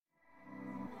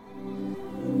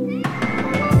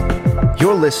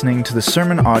You're listening to the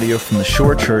sermon audio from the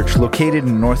Shore Church located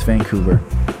in North Vancouver.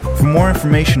 For more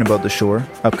information about the Shore,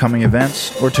 upcoming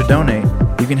events, or to donate,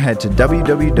 you can head to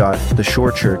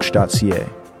www.theshorechurch.ca.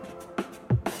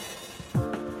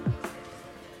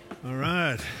 All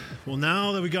right. Well,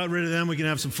 now that we got rid of them, we can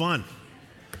have some fun.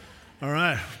 All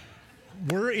right.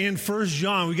 We're in 1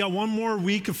 John. We got one more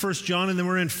week of 1 John, and then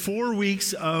we're in 4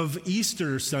 weeks of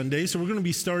Easter Sunday. So we're going to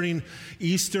be starting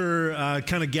Easter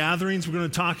kind of gatherings. We're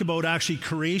going to talk about actually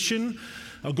creation,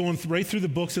 going right through the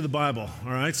books of the Bible.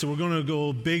 All right. So we're going to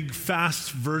go big,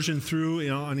 fast version through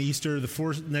on Easter,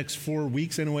 the next 4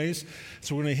 weeks anyways.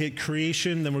 So we're going to hit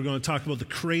creation, then we're going to talk about the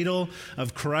cradle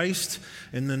of Christ,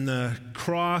 and then the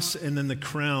cross, and then the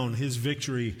crown, his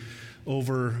victory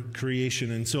over creation.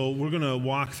 And so we're going to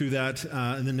walk through that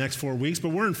in the next 4 weeks. But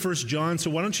we're in 1 John, so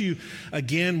why don't you,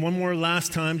 again, one more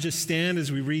last time, just stand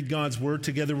as we read God's word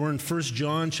together. We're in 1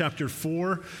 John chapter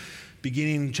 4,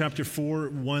 beginning chapter 4,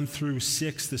 1 through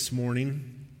 6 this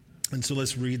morning. And so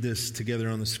let's read this together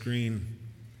on the screen.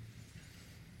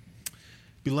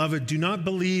 Beloved, do not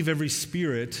believe every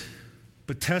spirit,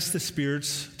 but test the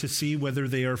spirits to see whether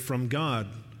they are from God.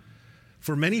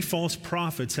 For many false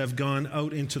prophets have gone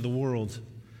out into the world.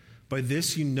 By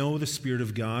this you know the Spirit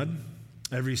of God.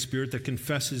 Every spirit that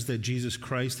confesses that Jesus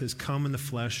Christ has come in the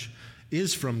flesh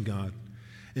is from God.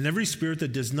 And every spirit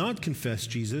that does not confess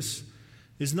Jesus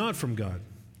is not from God.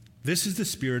 This is the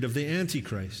spirit of the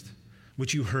Antichrist,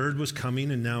 which you heard was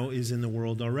coming and now is in the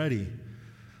world already.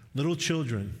 Little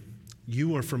children,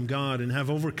 you are from God and have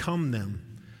overcome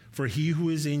them. For he who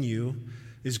is in you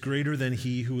is greater than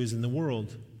he who is in the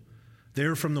world. They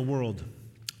are from the world,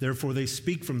 therefore they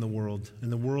speak from the world,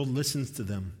 and the world listens to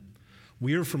them.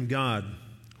 We are from God.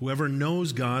 Whoever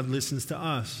knows God listens to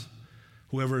us.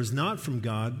 Whoever is not from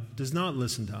God does not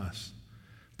listen to us.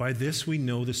 By this we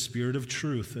know the spirit of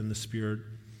truth and the spirit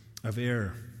of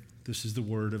error. This is the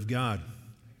word of God.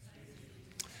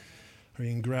 You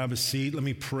can grab a seat. Let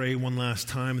me pray one last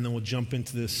time, and then we'll jump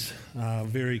into this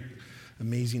very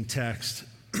amazing text.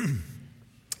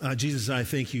 Jesus, I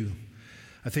thank you.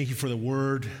 I thank you for the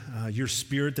word, your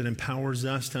spirit that empowers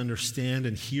us to understand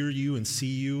and hear you and see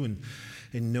you and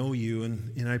know you.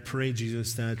 And I pray,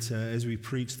 Jesus, that as we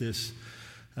preach this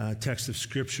text of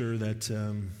Scripture, that,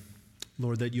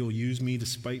 Lord, that you'll use me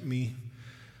despite me,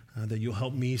 that you'll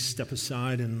help me step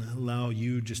aside and allow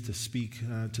you just to speak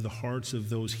to the hearts of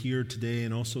those here today,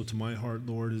 and also to my heart,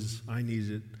 Lord, as I need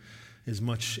it as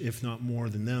much, if not more,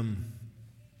 than them.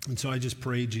 And so I just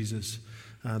pray, Jesus,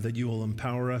 that you will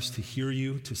empower us to hear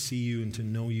you, to see you, and to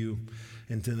know you,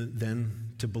 and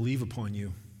then to believe upon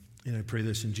you. And I pray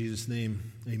this in Jesus'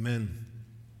 name. Amen.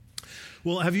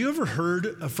 Well, have you ever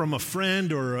heard from a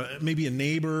friend or maybe a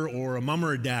neighbor or a mom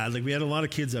or a dad? Like, we had a lot of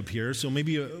kids up here, so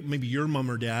maybe your mom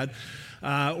or dad,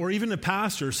 or even a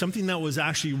pastor, something that was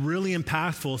actually really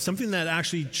impactful, something that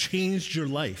actually changed your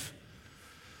life.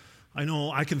 I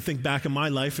know I can think back in my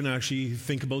life and actually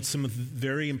think about some of the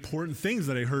very important things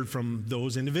that I heard from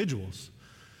those individuals.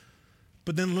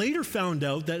 But then later found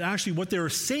out that actually what they were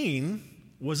saying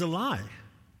was a lie.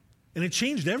 And it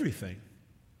changed everything.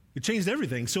 It changed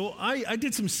everything. So I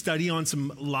did some study on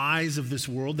some lies of this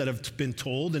world that have been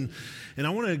told. And I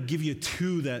want to give you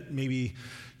two that maybe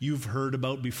you've heard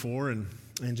about before and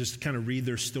just kind of read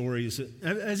their stories.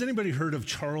 Has anybody heard of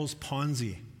Charles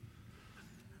Ponzi?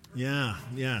 Yeah.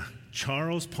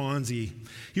 Charles Ponzi.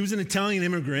 He was an Italian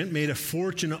immigrant, made a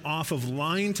fortune off of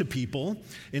lying to people.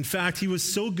 In fact, he was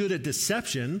so good at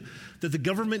deception that the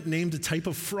government named a type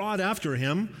of fraud after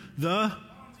him, the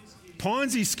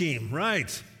Ponzi scheme.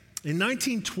 Right. In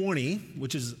 1920,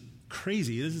 which is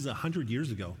crazy, this is 100 years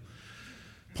ago,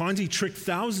 Ponzi tricked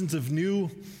thousands of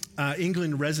New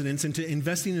England residents into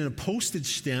investing in a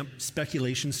postage stamp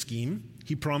speculation scheme.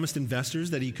 He promised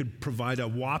investors that he could provide a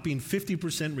whopping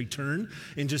 50% return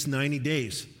in just 90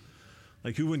 days.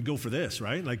 Like, who wouldn't go for this,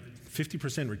 right? Like,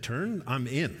 50% return? I'm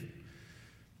in.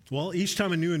 Well, each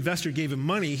time a new investor gave him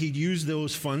money, he'd use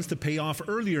those funds to pay off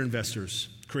earlier investors,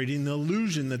 creating the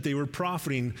illusion that they were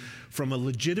profiting from a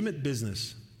legitimate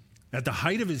business. At the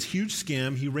height of his huge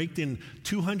scam, he raked in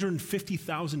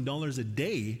 $250,000 a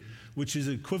day, which is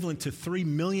equivalent to $3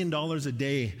 million a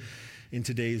day in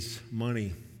today's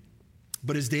money.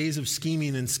 But his days of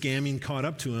scheming and scamming caught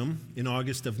up to him in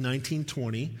August of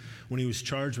 1920 when he was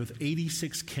charged with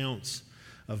 86 counts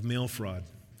of mail fraud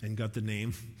and got the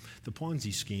name, the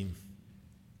Ponzi scheme.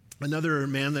 Another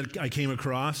man that I came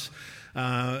across,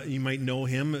 you might know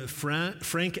him, Frank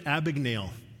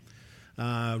Abagnale.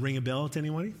 Ring a bell to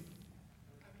anybody?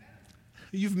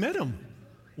 You've met him.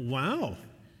 Wow.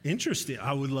 Interesting.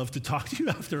 I would love to talk to you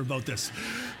after about this.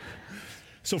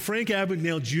 So Frank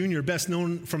Abagnale Jr., best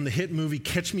known from the hit movie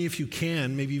Catch Me If You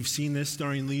Can, maybe you've seen this,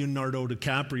 starring Leonardo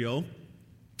DiCaprio.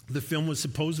 The film was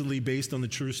supposedly based on the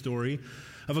true story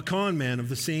of a con man of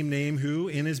the same name who,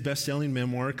 in his best-selling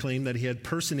memoir, claimed that he had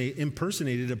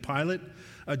impersonated a pilot,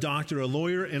 a doctor, a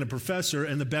lawyer, and a professor,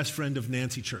 and the best friend of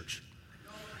Nancy Church.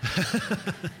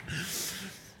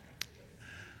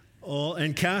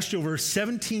 And cashed over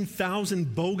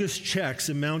 17,000 bogus checks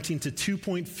amounting to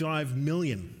 $2.5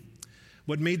 million.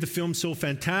 What made the film so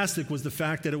fantastic was the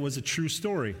fact that it was a true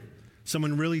story.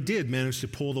 Someone really did manage to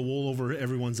pull the wool over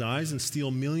everyone's eyes and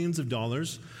steal millions of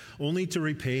dollars, only to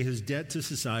repay his debt to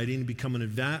society and become an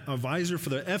advisor for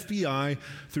the FBI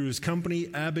through his company,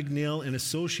 Abagnale and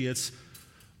Associates,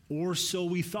 or so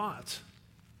we thought.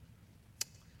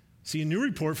 See, a new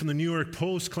report from the New York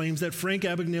Post claims that Frank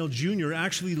Abagnale Jr.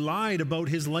 actually lied about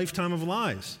his lifetime of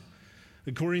lies.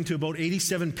 According to about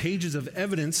 87 pages of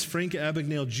evidence, Frank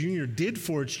Abagnale Jr. did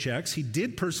forge checks, he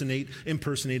did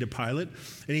impersonate a pilot,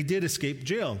 and he did escape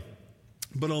jail.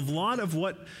 But a lot of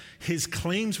what his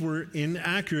claims were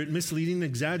inaccurate, misleading,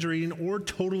 exaggerating, or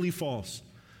totally false.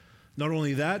 Not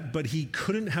only that, but he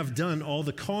couldn't have done all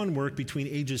the con work between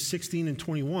ages 16 and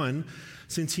 21,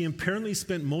 since he apparently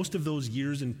spent most of those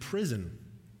years in prison.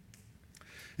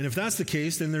 And if that's the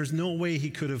case, then there's no way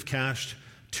he could have cashed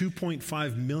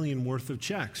 $2.5 million worth of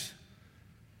checks.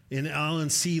 In Alan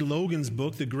C. Logan's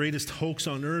book, The Greatest Hoax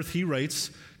on Earth, he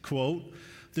writes, quote,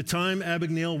 "The time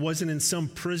Abagnale wasn't in some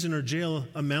prison or jail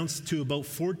amounts to about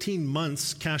 14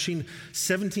 months. Cashing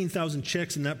 17,000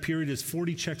 checks in that period is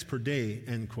 40 checks per day,"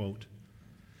 end quote.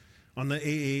 On the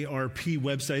AARP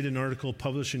website, an article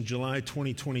published in July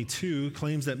 2022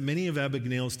 claims that many of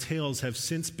Abagnale's tales have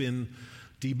since been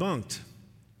debunked.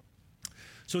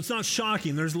 So it's not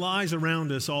shocking. There's lies around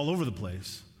us all over the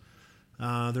place.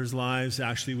 There's lies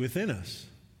actually within us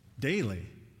daily.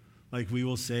 Like we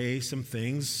will say some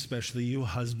things, especially you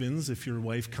husbands, if your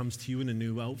wife comes to you in a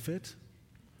new outfit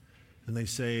and they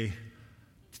say,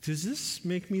 "Does this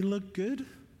make me look good?"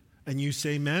 And you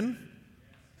say, "Men,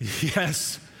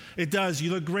 yes, it does.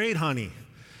 You look great, honey."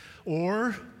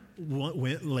 Or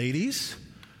ladies,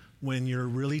 when you're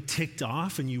really ticked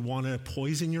off and you want to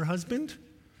poison your husband,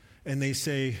 and they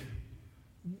say,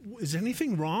 "Is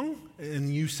anything wrong?"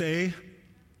 And you say,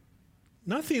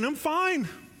 "Nothing, I'm fine."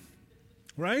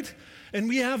 Right? And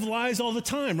we have lies all the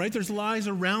time, right? There's lies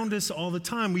around us all the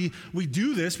time. We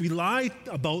do this, we lie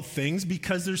about things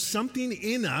because there's something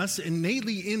in us,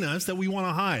 innately in us, that we want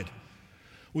to hide.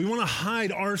 We want to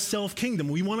hide our self-kingdom.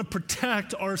 We want to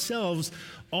protect ourselves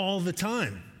all the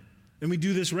time. And we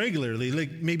do this regularly.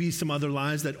 Like maybe some other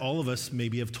lies that all of us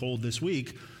maybe have told this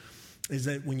week is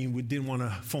that when you didn't want to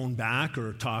phone back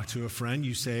or talk to a friend,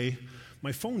 you say,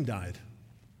 "My phone died."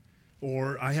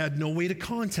 Or, "I had no way to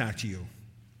contact you.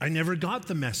 I never got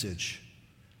the message."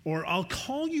 Or, "I'll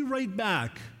call you right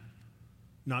back."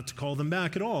 Not to call them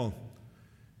back at all.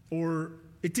 Or,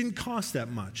 "It didn't cost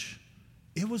that much.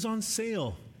 It was on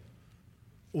sale."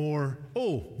 Or,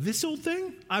 "Oh, this old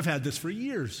thing? I've had this for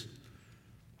years."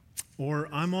 Or,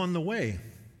 "I'm on the way.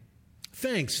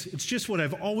 Thanks, it's just what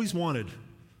I've always wanted."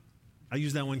 I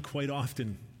use that one quite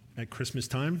often at Christmas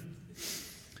time.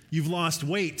 "You've lost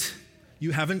weight.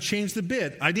 You haven't changed a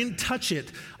bit. I didn't touch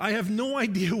it. I have no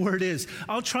idea where it is.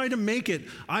 I'll try to make it.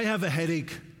 I have a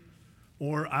headache."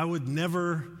 Or, "I would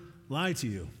never lie to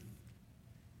you."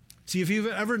 See, if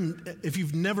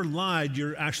you've never lied,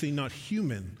 you're actually not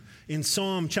human. In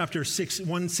Psalm chapter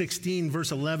 116,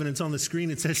 verse 11, it's on the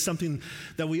screen, it says something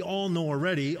that we all know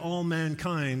already: all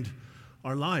mankind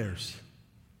are liars.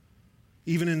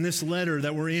 Even in this letter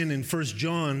that we're in 1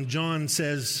 John, John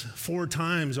says 4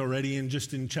 times already, and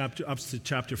just in up to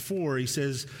chapter 4, he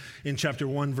says in chapter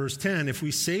 1, verse 10, if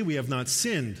we say we have not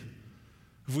sinned,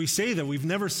 if we say that we've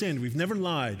never sinned, we've never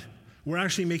lied, we're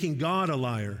actually making God a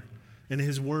liar, and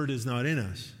his word is not in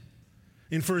us.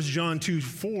 In 1 John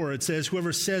 2:4, it says,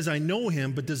 "Whoever says, 'I know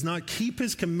him,' but does not keep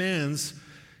his commands,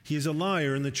 he is a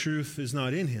liar, and the truth is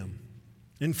not in him."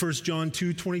 In 1 John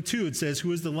 2:22, it says,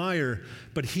 "Who is the liar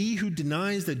but he who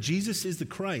denies that Jesus is the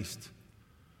Christ?"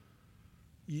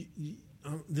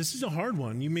 This is a hard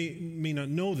one. You may not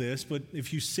know this, but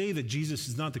if you say that Jesus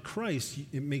is not the Christ,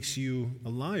 it makes you a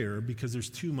liar because there's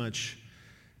too much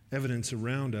evidence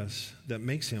around us that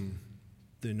makes him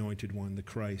the anointed one, the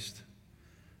Christ.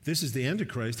 This is the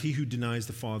Antichrist, he who denies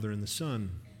the Father and the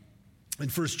Son. In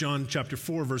 1 John chapter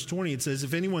 4, verse 20, it says,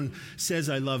 "If anyone says,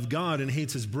 'I love God,' and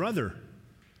hates his brother,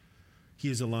 he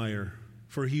is a liar.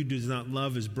 For he who does not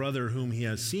love his brother whom he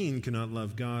has seen cannot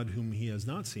love God whom he has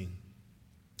not seen."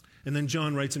 And then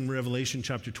John writes in Revelation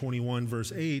chapter 21,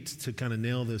 verse 8, to kind of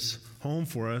nail this home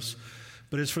for us,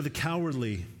 But as for the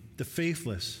cowardly, the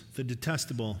faithless, the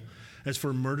detestable, as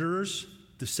for murderers,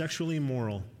 the sexually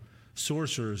immoral,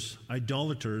 sorcerers,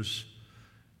 idolaters,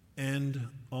 and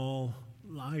all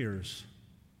liars,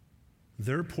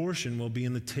 their portion will be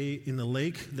in the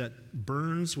lake that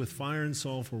burns with fire and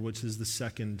sulfur, which is the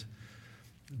second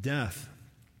death.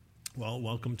 Well,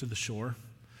 welcome to the shore.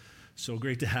 So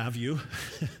great to have you.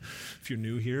 If you're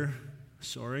new here,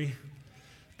 sorry.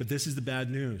 But this is the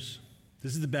bad news.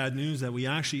 This is the bad news that we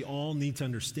actually all need to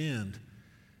understand.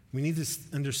 We need to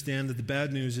understand that the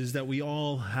bad news is that we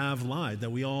all have lied,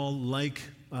 that we all, like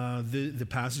the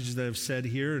passages that I've said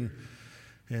here,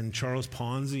 and Charles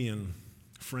Ponzi and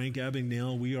Frank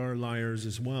Abagnale, we are liars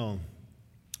as well.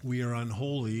 We are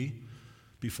unholy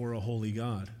before a holy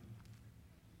God.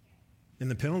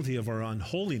 And the penalty of our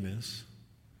unholiness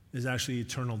is actually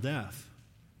eternal death.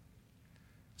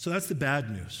 So that's the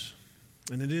bad news.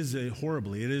 And it is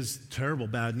terrible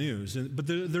bad news. But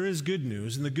there is good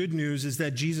news. And the good news is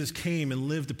that Jesus came and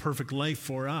lived a perfect life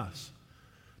for us,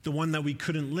 the one that we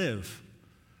couldn't live.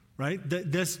 Right?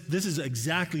 This is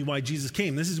exactly why Jesus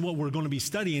came. This is what we're going to be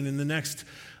studying in the next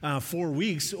 4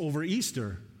 weeks over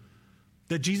Easter.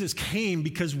 That Jesus came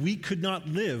because we could not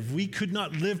live. We could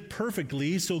not live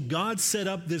perfectly, so God set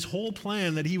up this whole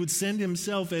plan that he would send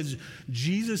himself as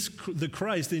Jesus the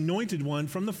Christ, the anointed one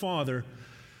from the Father,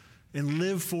 and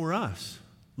live for us,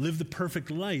 live the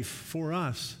perfect life for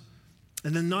us.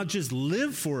 And then not just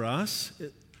live for us,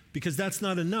 because that's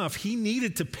not enough. He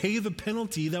needed to pay the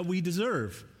penalty that we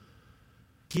deserve.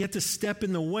 He had to step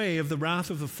in the way of the wrath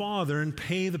of the Father and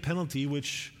pay the penalty,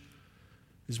 which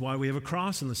is why we have a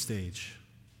cross on the stage.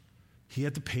 He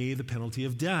had to pay the penalty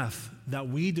of death that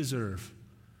we deserve.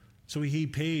 So he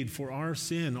paid for our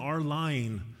sin, our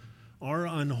lying, our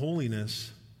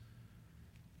unholiness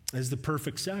as the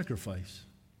perfect sacrifice.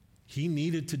 He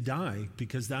needed to die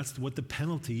because that's what the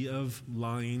penalty of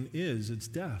lying is. It's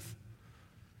death.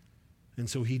 And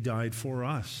so he died for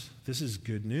us. This is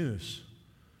good news.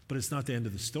 But it's not the end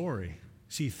of the story.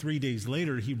 See, 3 days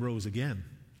later, he rose again.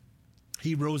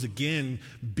 He rose again,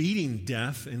 beating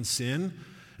death and sin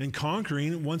and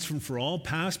conquering it once and for all,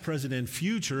 past, present, and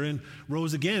future, and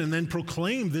rose again, and then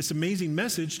proclaimed this amazing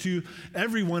message to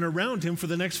everyone around him for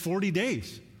the next 40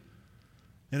 days.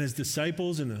 And his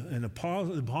disciples and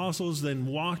apostles then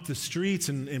walked the streets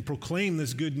and proclaimed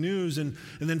this good news. And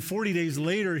then 40 days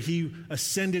later, he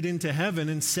ascended into heaven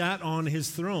and sat on his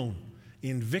throne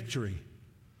in victory.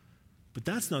 But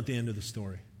that's not the end of the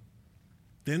story.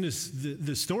 Then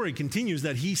the story continues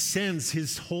that he sends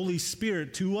his Holy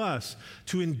Spirit to us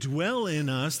to indwell in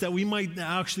us, that we might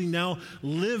actually now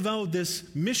live out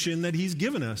this mission that he's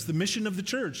given us, the mission of the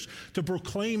church, to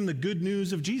proclaim the good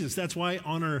news of Jesus. That's why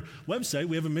on our website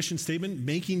we have a mission statement,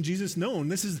 making Jesus known.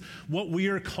 This is what we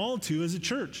are called to as a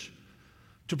church.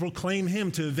 To proclaim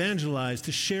him, to evangelize,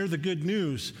 to share the good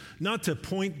news, not to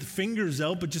point the fingers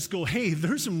out, but just go, hey,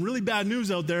 there's some really bad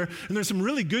news out there, and there's some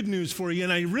really good news for you,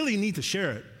 and I really need to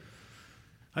share it.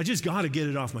 I just got to get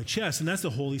it off my chest, and that's the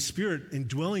Holy Spirit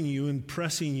indwelling you and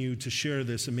pressing you to share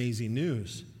this amazing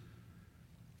news.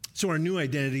 So our new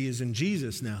identity is in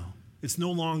Jesus now. It's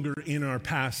no longer in our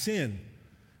past sin.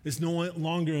 It's no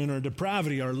longer in our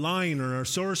depravity, our lying, or our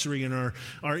sorcery, and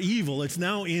our evil. It's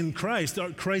now in Christ.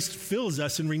 Christ fills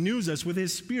us and renews us with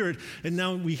his Spirit, and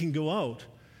now we can go out.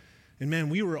 And man,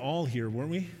 we were all here, weren't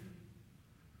we?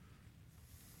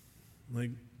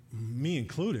 Like, me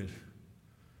included.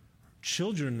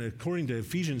 Children, according to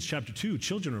Ephesians chapter 2,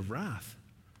 children of wrath.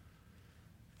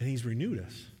 And he's renewed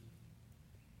us.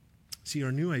 See,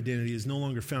 our new identity is no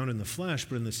longer found in the flesh,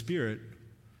 but in the Spirit.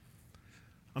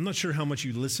 I'm not sure how much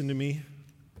you listen to me,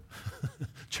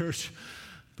 church,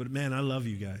 but man, I love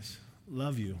you guys.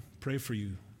 Love you. Pray for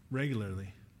you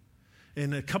regularly.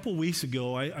 And a couple weeks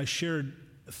ago, I shared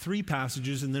 3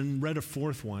 passages and then read a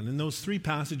 4th one. And those 3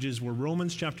 passages were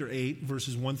Romans chapter 8,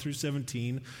 verses 1 through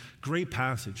 17. Great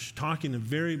passage, talking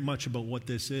very much about what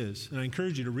this is. And I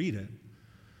encourage you to read it.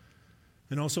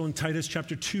 And also in Titus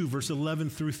chapter 2, verse 11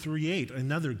 through 3:8,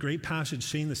 another great passage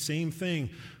saying the same thing,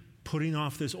 putting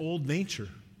off this old nature.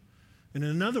 And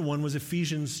another one was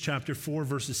Ephesians chapter 4,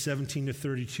 verses 17 to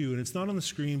 32. And it's not on the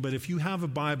screen, but if you have a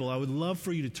Bible, I would love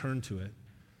for you to turn to it.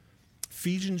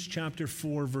 Ephesians chapter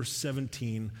 4, verse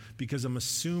 17, because I'm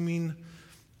assuming,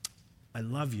 I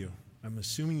love you. I'm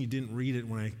assuming you didn't read it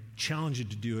when I challenged you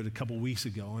to do it a couple weeks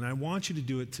ago. And I want you to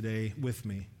do it today with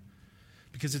me,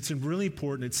 because it's really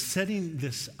important. It's setting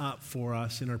this up for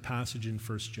us in our passage in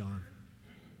 1 John.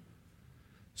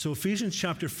 So Ephesians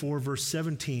chapter 4, verse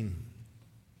 17,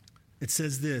 it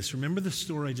says this. Remember the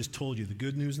story I just told you, the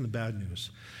good news and the bad news.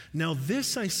 Now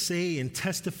this I say and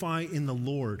testify in the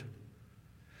Lord,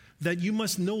 that you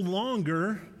must no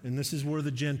longer, and this is where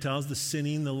the Gentiles, the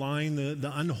sinning, the lying,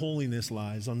 the unholiness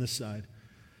lies on this side,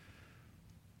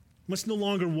 must no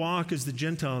longer walk as the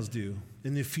Gentiles do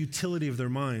in the futility of their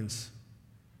minds.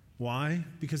 Why?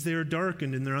 Because they are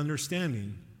darkened in their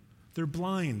understanding. They're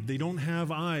blind. They don't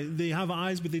have eyes. They have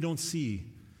eyes, but they don't see.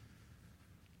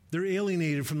 They're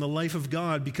alienated from the life of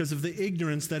God because of the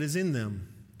ignorance that is in them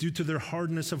due to their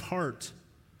hardness of heart.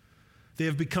 They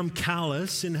have become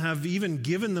callous and have even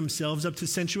given themselves up to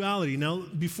sensuality. Now,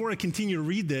 before I continue to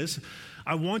read this,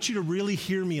 I want you to really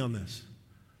hear me on this.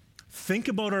 Think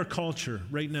about our culture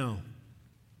right now.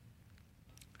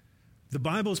 The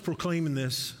Bible is proclaiming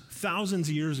this thousands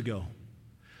of years ago.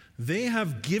 They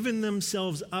have given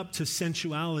themselves up to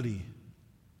sensuality.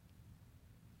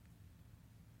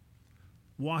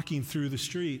 Walking through the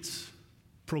streets,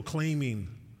 proclaiming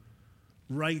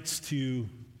rights to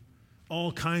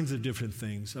all kinds of different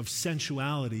things, of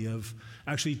sensuality, of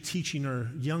actually teaching our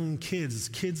young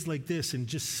kids like this, and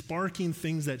just sparking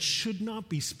things that should not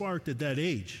be sparked at that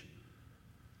age.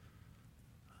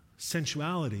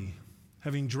 Sensuality,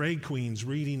 having drag queens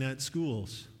reading at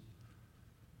schools,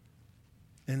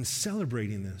 and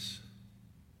celebrating this.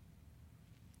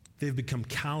 They've become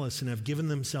callous and have given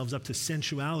themselves up to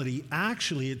sensuality.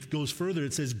 Actually, it goes further.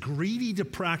 It says, greedy to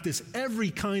practice every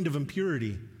kind of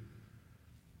impurity.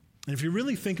 And if you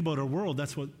really think about our world,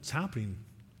 that's what's happening.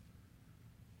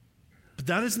 But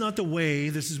that is not the way,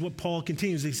 this is what Paul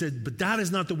continues. He said, but that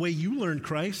is not the way you learned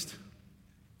Christ.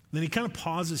 Then he kind of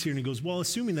pauses here and he goes, well,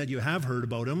 assuming that you have heard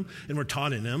about him and were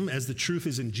taught in him, as the truth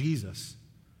is in Jesus.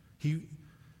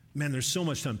 Man, there's so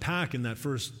much to unpack in that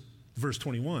first verse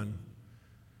 21.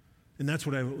 And that's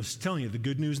what I was telling you, the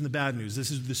good news and the bad news.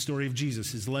 This is the story of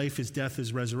Jesus, his life, his death,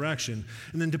 his resurrection.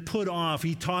 And then to put off,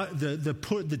 he taught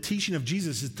the teaching of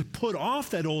Jesus is to put off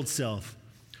that old self,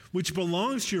 which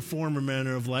belongs to your former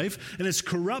manner of life and is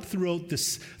corrupt through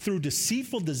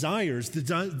deceitful desires,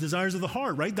 the desires of the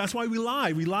heart, right? That's why we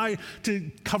lie. We lie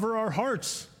to cover our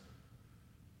hearts,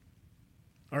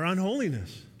 our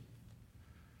unholiness.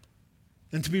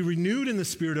 And to be renewed in the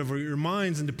spirit of your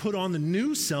minds, and to put on the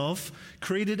new self,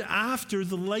 created after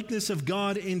the likeness of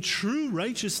God in true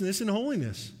righteousness and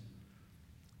holiness.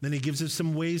 Then he gives us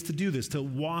some ways to do this, to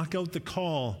walk out the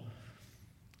call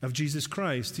of Jesus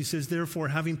Christ. He says, therefore,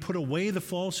 having put away the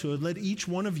falsehood, let each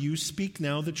one of you speak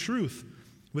now the truth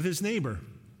with his neighbor.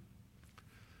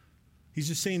 He's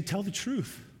just saying, tell the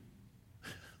truth.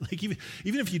 Like even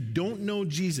if you don't know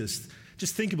Jesus,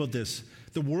 just think about this.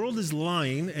 The world is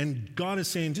lying, and God is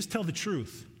saying, just tell the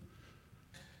truth.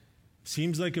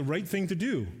 Seems like a right thing to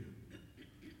do.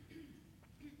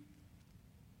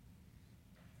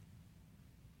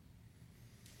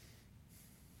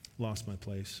 Lost my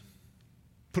place.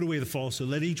 Put away the falsehood.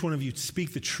 Let each one of you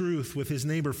speak the truth with his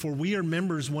neighbor, for we are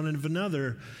members one of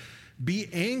another. Be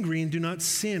angry and do not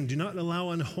sin. Do not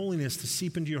allow unholiness to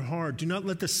seep into your heart. Do not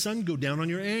let the sun go down on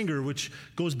your anger, which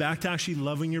goes back to actually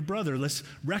loving your brother. Let's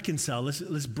reconcile.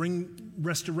 Let's bring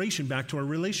restoration back to our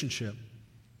relationship.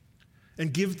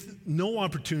 And give no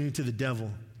opportunity to the devil.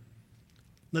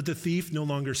 Let the thief no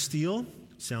longer steal.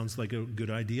 Sounds like a good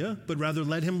idea. But rather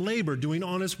let him labor, doing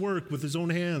honest work with his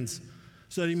own hands,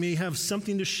 so that he may have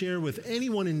something to share with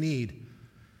anyone in need.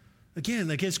 Again,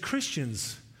 like as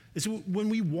Christians, it's when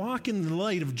we walk in the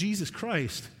light of Jesus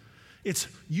Christ, it's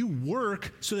you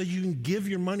work so that you can give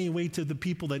your money away to the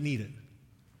people that need it.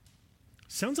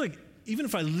 Sounds like, even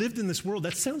if I lived in this world,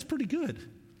 that sounds pretty good.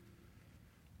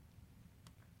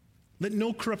 Let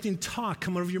no corrupting talk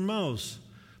come out of your mouths,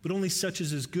 but only such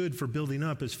as is good for building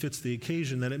up as fits the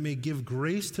occasion, that it may give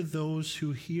grace to those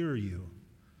who hear you.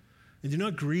 And do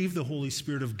not grieve the Holy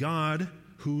Spirit of God,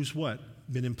 who's what?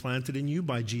 Been implanted in you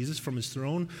by Jesus from his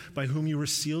throne, by whom you were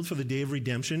sealed for the day of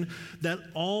redemption, that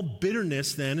all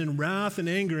bitterness then and wrath and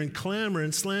anger and clamor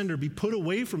and slander be put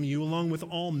away from you, along with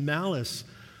all malice.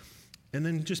 And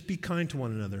then just be kind to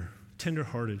one another,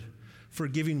 tenderhearted,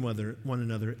 forgiving one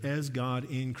another as God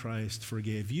in Christ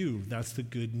forgave you. That's the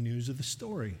good news of the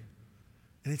story.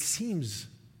 And it seems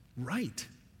right.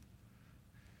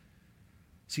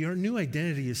 See, our new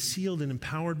identity is sealed and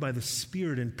empowered by the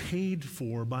Spirit and paid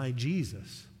for by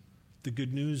Jesus, the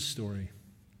good news story.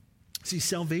 See,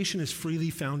 salvation is freely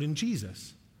found in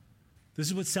Jesus. This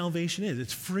is what salvation is.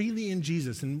 It's freely in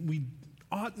Jesus, and we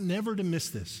ought never to miss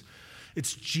this.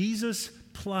 It's Jesus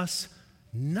plus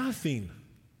nothing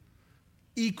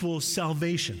equals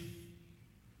salvation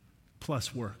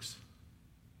plus works.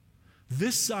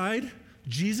 This side,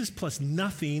 Jesus plus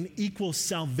nothing equals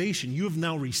salvation. You have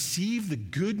now received the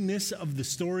goodness of the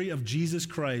story of Jesus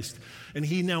Christ, and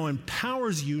he now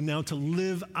empowers you now to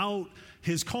live out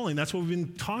his calling. That's what we've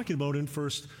been talking about in 1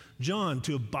 John,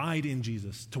 to abide in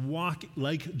Jesus, to walk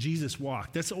like Jesus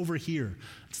walked. That's over here.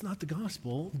 It's not the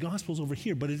gospel. The gospel's over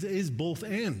here, but it is both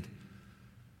and.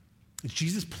 It's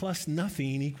Jesus plus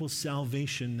nothing equals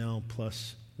salvation now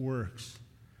plus works.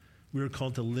 We are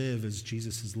called to live as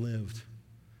Jesus has lived.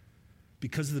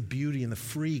 Because of the beauty and the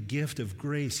free gift of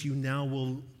grace, you now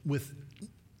will, with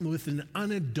an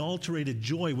unadulterated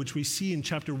joy, which we see in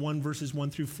chapter 1, verses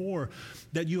 1 through 4,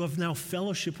 that you have now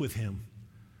fellowship with him.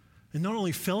 And not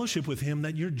only fellowship with him,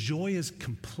 that your joy is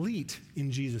complete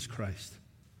in Jesus Christ.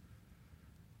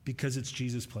 Because it's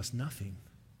Jesus plus nothing.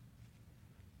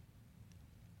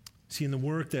 See, and the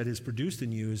work that is produced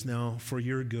in you is now for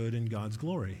your good and God's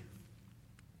glory.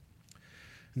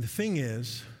 And the thing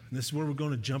is, and this is where we're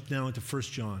going to jump now into 1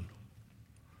 John.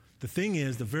 The thing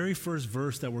is, the very first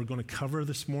verse that we're going to cover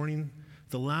this morning,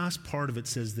 the last part of it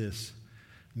says this: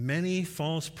 many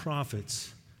false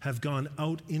prophets have gone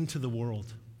out into the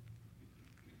world.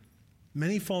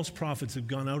 Many false prophets have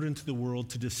gone out into the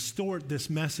world to distort this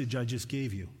message I just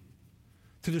gave you.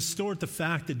 To distort the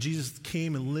fact that Jesus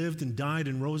came and lived and died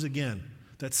and rose again.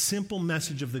 That simple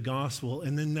message of the gospel,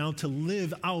 and then now to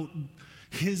live out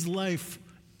his life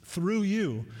through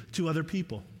you to other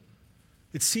people.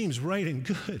 It seems right and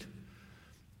good.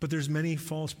 But there's many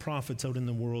false prophets out in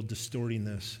the world distorting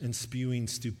this and spewing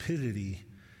stupidity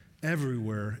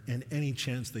everywhere and any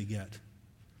chance they get.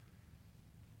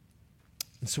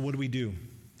 And so what do?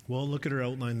 Well, look at our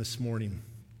outline this morning.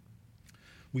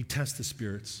 We test the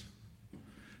spirits,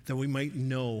 that we might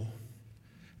know.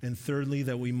 And thirdly,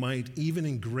 that we might, even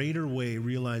in greater way,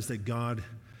 realize that God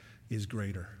is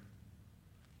greater.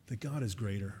 That God is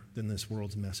greater than this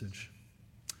world's message.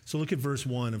 So look at verse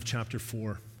 1 of chapter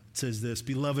 4. It says this: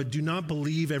 Beloved, do not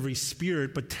believe every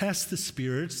spirit, but test the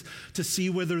spirits to see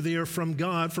whether they are from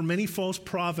God, for many false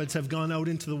prophets have gone out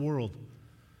into the world.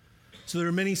 So there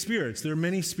are many spirits. There are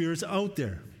many spirits out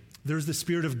there. There's the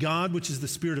Spirit of God, which is the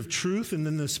Spirit of truth, and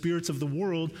then the spirits of the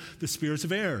world, the spirits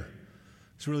of error.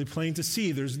 It's really plain to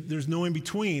see. There's no in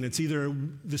between. It's either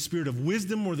the spirit of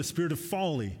wisdom or the spirit of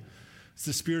folly. It's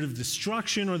the spirit of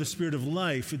destruction or the spirit of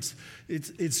life.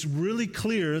 It's really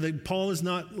clear that Paul is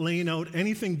not laying out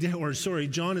anything,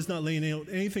 John is not laying out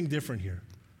anything different here.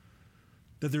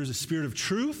 That there's a spirit of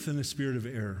truth and a spirit of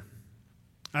error.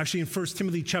 Actually, in 1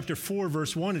 Timothy chapter 4,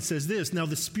 verse 1, it says this: Now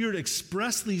the Spirit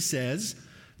expressly says,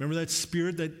 remember that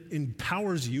Spirit that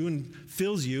empowers you and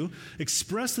fills you,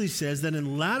 expressly says that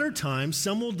in latter times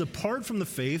some will depart from the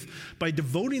faith by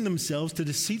devoting themselves to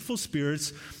deceitful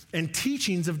spirits and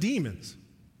teachings of demons.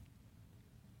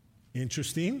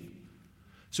 Interesting.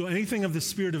 So anything of the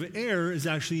spirit of error is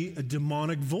actually a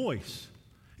demonic voice.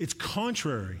 It's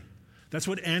contrary. That's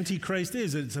what Antichrist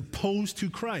is. It's opposed to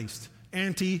Christ.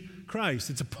 Antichrist.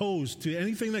 It's opposed to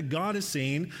anything that God is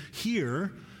saying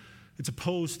here. It's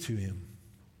opposed to him.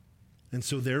 And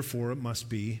so therefore it must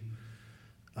be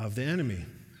of the enemy.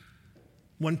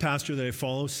 One pastor that I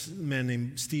follow, a man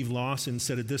named Steve Lawson,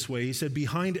 said it this way. He said,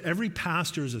 behind every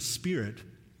pastor is a spirit.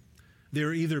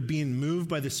 They're either being moved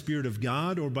by the Spirit of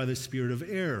God or by the spirit of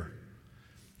error.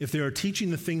 If they are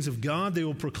teaching the things of God, they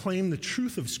will proclaim the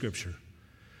truth of Scripture.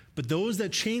 But those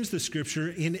that change the Scripture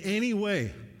in any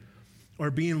way are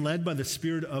being led by the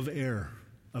spirit of error,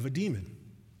 of a demon.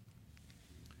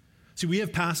 See, we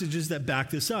have passages that back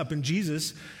this up. And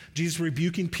Jesus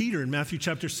rebuking Peter in Matthew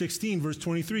chapter 16, verse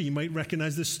 23. You might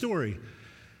recognize this story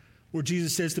where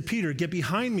Jesus says to Peter, "Get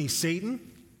behind me, Satan."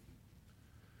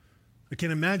 I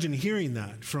can imagine hearing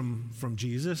that from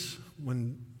Jesus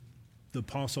when the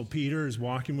Apostle Peter is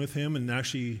walking with him. And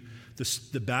actually, the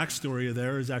backstory of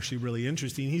there is actually really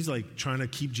interesting. He's like trying to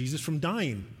keep Jesus from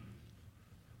dying.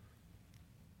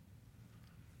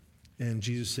 And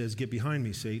Jesus says, "Get behind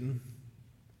me, Satan.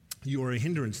 You are a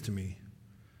hindrance to me.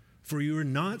 For you are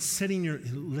not setting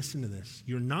listen to this,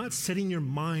 you're not setting your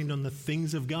mind on the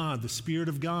things of God, the Spirit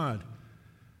of God,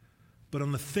 but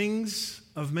on the things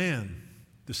of man,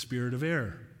 the spirit of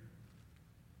error."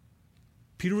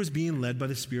 Peter was being led by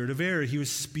the spirit of error. He was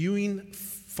spewing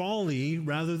folly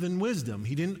rather than wisdom.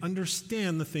 He didn't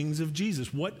understand the things of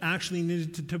Jesus, what actually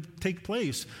needed to take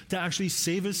place to actually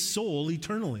save his soul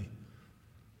eternally.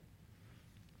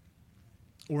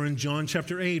 Or in John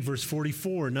chapter 8, verse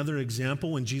 44, another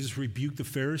example when Jesus rebuked the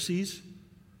Pharisees,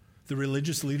 the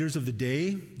religious leaders of the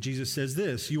day, Jesus says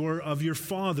this: "You are of your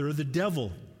father, the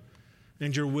devil,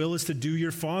 and your will is to do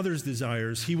your father's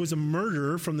desires. He was a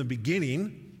murderer from the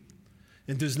beginning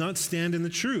and does not stand in the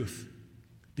truth,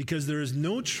 because there is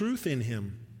no truth in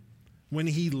him. When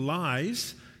he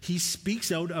lies, he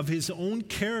speaks out of his own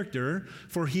character,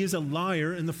 for he is a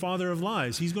liar and the father of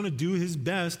lies. He's going to do his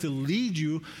best to lead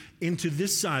you into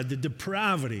this side, the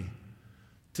depravity,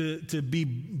 to be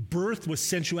birthed with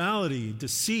sensuality,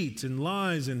 deceit, and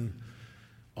lies, and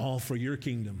all for your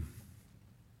kingdom.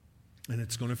 And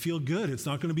it's going to feel good. It's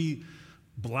not going to be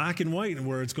black and white, and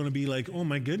where it's going to be like, oh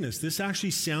my goodness, this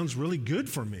actually sounds really good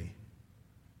for me.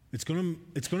 It's going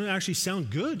to actually sound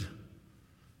good.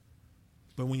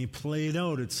 But when you play it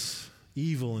out, it's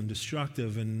evil and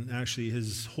destructive, and actually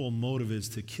his whole motive is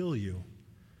to kill you.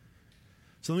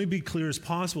 So let me be clear as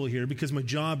possible here, because my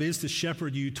job is to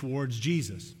shepherd you towards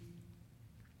Jesus,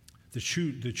 the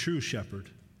true shepherd.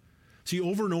 See,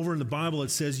 over and over in the Bible, it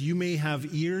says, you may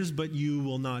have ears, but you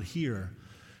will not hear.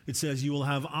 It says, you will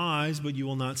have eyes, but you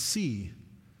will not see.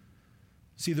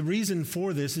 See, the reason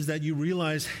for this is that you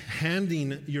realize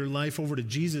handing your life over to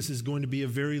Jesus is going to be a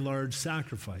very large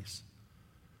sacrifice.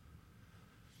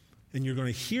 And you're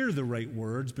going to hear the right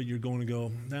words, but you're going to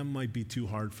go, that might be too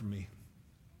hard for me.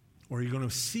 Or you're going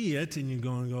to see it, and you're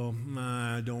going to go,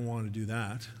 nah, I don't want to do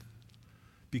that.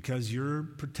 Because you're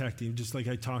protecting, just like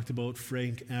I talked about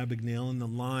Frank Abagnale and the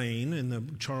lying and the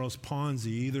Charles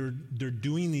Ponzi, they're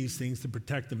doing these things to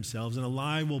protect themselves, and a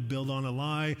lie will build on a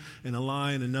lie and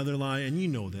another lie, and you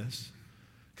know this,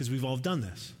 because we've all done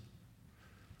this.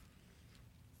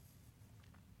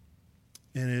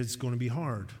 And it's going to be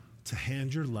hard to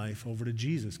hand your life over to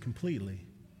Jesus completely.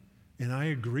 And I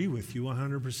agree with you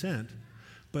 100%.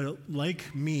 But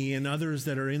like me and others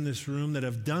that are in this room that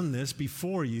have done this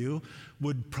before you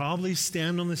would probably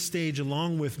stand on the stage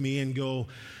along with me and go,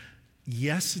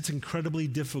 yes, it's incredibly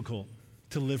difficult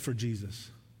to live for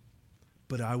Jesus,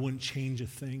 but I wouldn't change a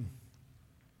thing.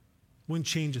 Wouldn't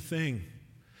change a thing.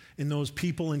 And those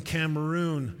people in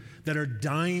Cameroon that are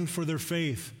dying for their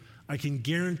faith, I can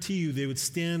guarantee you they would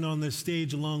stand on this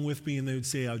stage along with me and they would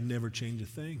say, I would never change a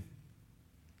thing.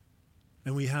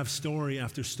 And we have story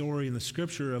after story in the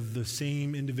scripture of the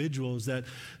same individuals that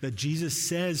Jesus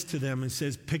says to them and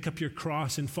says, pick up your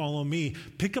cross and follow me.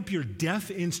 Pick up your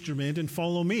death instrument and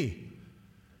follow me.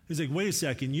 He's like, wait a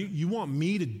second, you want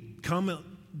me to come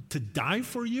to die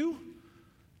for you?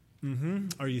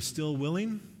 Are you still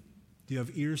willing? Do you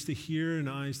have ears to hear and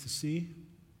eyes to see?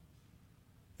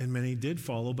 And many did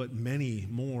follow, but many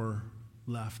more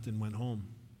left and went home.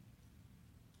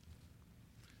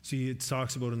 See, it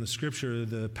talks about in the scripture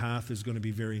the path is going to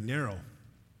be very narrow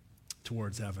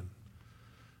towards heaven,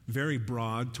 very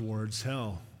broad towards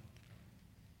hell.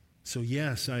 So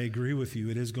yes, I agree with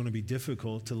you. It is going to be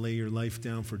difficult to lay your life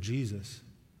down for Jesus.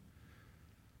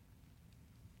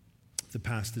 The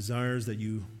past desires that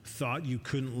you thought you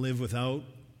couldn't live without,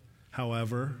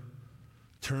 however,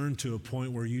 turn to a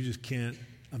point where you just can't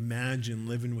imagine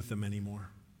living with them anymore.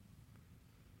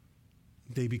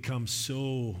 They become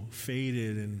so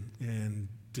faded and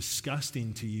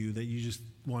disgusting to you that you just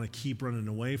want to keep running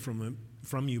away from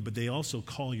you, but they also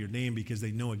call your name because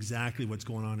they know exactly what's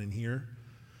going on in here.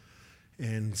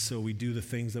 And so we do the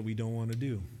things that we don't want to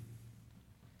do.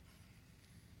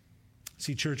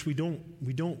 See, church, we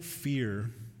don't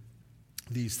fear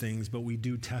these things, but we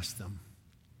do test them.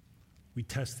 We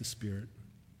test the Spirit.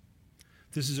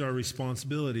 This is our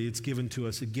responsibility. It's given to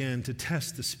us again to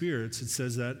test the spirits. It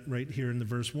says that right here in the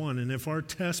verse 1. And if our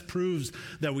test proves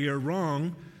that we are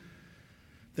wrong,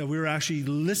 that we're actually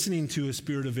listening to a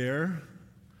spirit of error,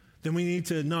 then we need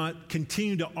to not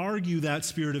continue to argue that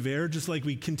spirit of error, just like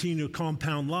we continue to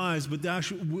compound lies, but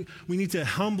actually we need to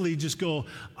humbly just go,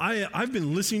 I've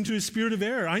been listening to a spirit of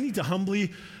error. I need to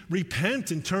humbly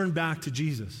repent and turn back to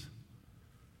Jesus.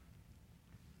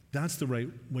 That's the right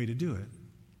way to do it.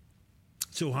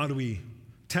 So how do we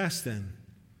test then?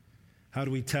 How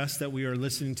do we test that we are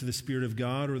listening to the Spirit of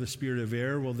God or the spirit of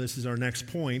error? Well, this is our next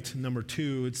point. Number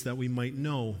 2, it's that we might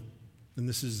know. And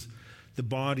this is the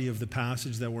body of the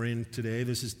passage that we're in today.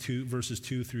 This is verses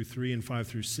 2 through 3 and 5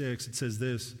 through 6. It says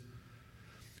this: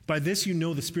 by this you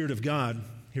know the Spirit of God.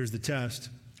 Here's the test.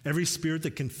 Every spirit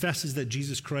that confesses that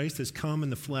Jesus Christ has come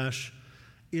in the flesh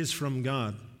is from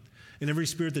God. And every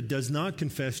spirit that does not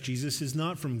confess Jesus is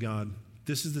not from God.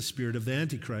 This is the spirit of the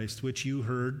Antichrist, which you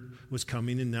heard was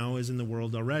coming and now is in the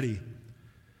world already.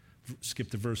 Skip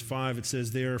to verse 5. It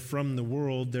says, they are from the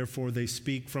world, therefore they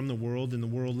speak from the world, and the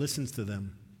world listens to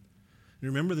them. And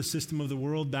remember the system of the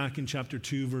world back in chapter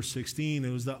 2, verse 16.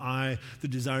 It was the eye, the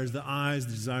desires of the eyes,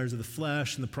 the desires of the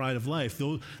flesh, and the pride of life.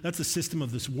 That's the system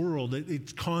of this world.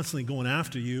 It's constantly going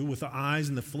after you with the eyes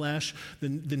and the flesh, the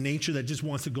nature that just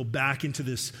wants to go back into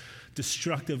this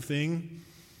destructive thing.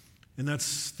 And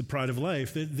that's the pride of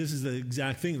life. This is the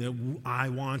exact thing that I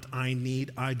want, I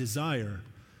need, I desire.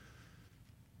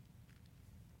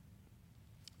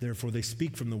 Therefore, they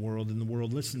speak from the world, and the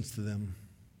world listens to them.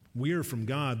 We are from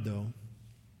God, though.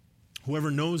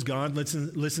 Whoever knows God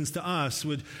listens to us.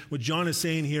 What John is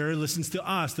saying here, listens to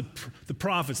us, the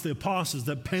prophets, the apostles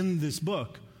that penned this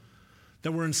book,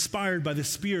 that were inspired by the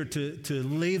Spirit to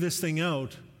lay this thing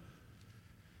out.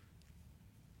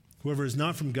 Whoever is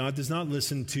not from God does not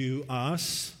listen to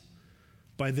us.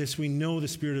 By this we know the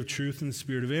spirit of truth and the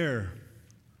spirit of error.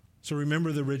 So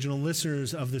remember, the original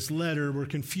listeners of this letter were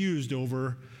confused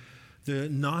over the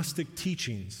Gnostic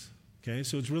teachings. Okay,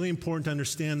 so it's really important to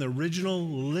understand the original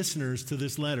listeners to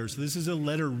this letter. So this is a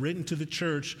letter written to the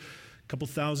church a couple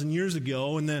thousand years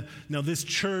ago, and now this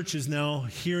church is now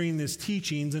hearing these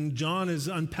teachings, and John is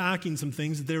unpacking some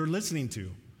things that they were listening to.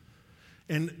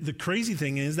 And the crazy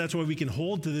thing is, that's why we can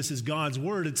hold to this as God's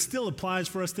word. It still applies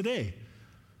for us today.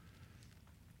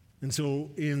 And so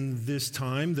in this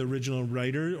time, the original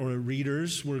writer or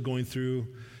readers were going through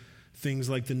things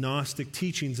like the Gnostic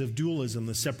teachings of dualism,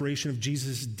 the separation of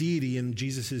Jesus' deity and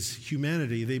Jesus'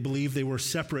 humanity. They believed they were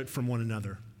separate from one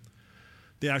another.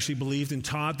 They actually believed and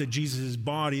taught that Jesus'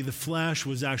 body, the flesh,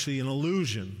 was actually an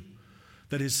illusion,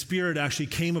 that his spirit actually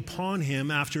came upon him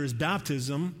after his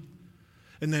baptism,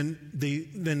 and then they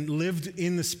lived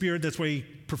in the Spirit. That's why he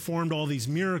performed all these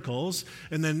miracles.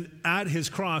 And then at his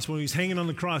cross, when he was hanging on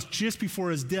the cross, just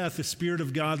before his death, the Spirit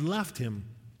of God left him.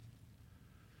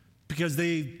 Because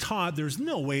they taught there's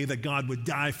no way that God would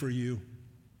die for you.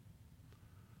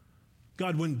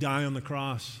 God wouldn't die on the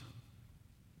cross.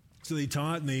 So they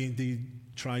taught, and they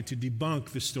tried to debunk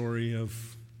the story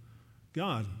of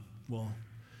God. Well,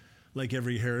 like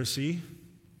every heresy,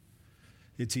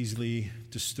 it's easily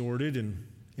distorted,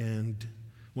 and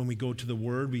when we go to the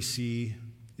Word, we see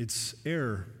it's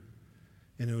error.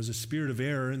 And it was a spirit of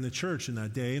error in the church in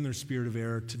that day, and there's a spirit of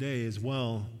error today as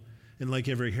well. And like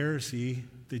every heresy,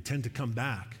 they tend to come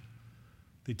back.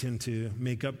 They tend to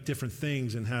make up different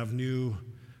things and have new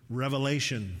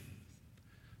revelation.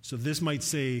 So this might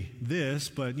say this,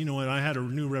 but you know what? I had a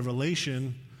new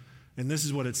revelation, and this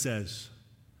is what it says.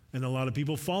 And a lot of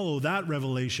people follow that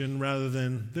revelation rather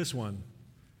than this one.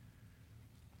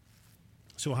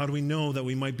 So how do we know that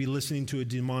we might be listening to a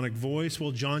demonic voice? Well,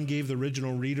 John gave the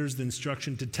original readers the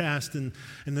instruction to test, and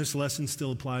this lesson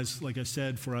still applies, like I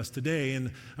said, for us today. And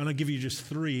I'm going to give you just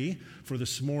 3 for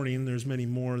this morning. There's many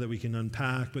more that we can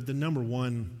unpack, but the number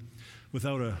one,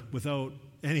 without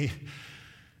any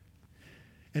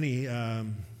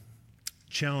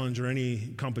challenge or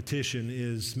any competition,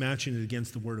 is matching it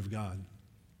against the Word of God.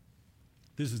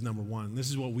 This is number one.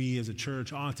 This is what we as a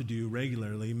church ought to do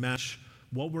regularly, match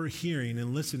what we're hearing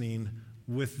and listening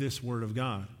with this Word of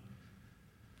God,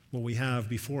 what we have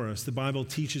before us. The Bible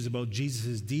teaches about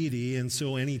Jesus' deity, and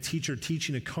so any teacher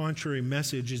teaching a contrary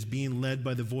message is being led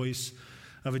by the voice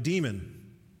of a demon.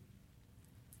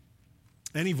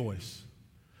 Any voice.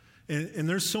 And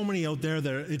there's so many out there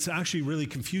that it's actually really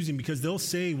confusing, because they'll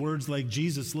say words like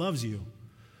Jesus loves you.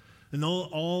 And they'll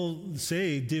all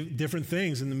say different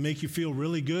things and make you feel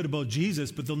really good about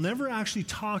Jesus, but they'll never actually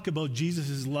talk about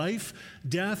Jesus' life,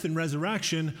 death, and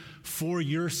resurrection for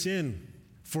your sin,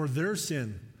 for their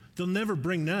sin. They'll never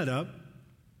bring that up.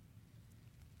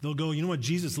 They'll go, you know what?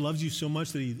 Jesus loves you so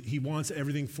much that he wants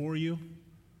everything for you.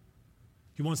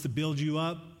 He wants to build you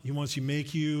up. He wants to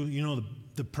make you,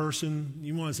 the person.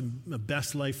 He wants the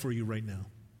best life for you right now.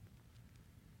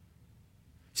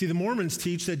 See, the Mormons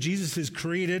teach that Jesus is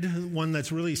created, one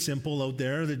that's really simple out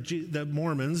there, that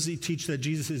Mormons teach that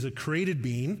Jesus is a created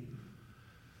being.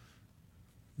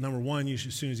 Number one, as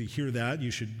soon as you hear that,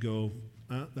 you should go,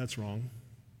 that's wrong.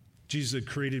 Jesus is a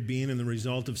created being and the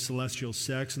result of celestial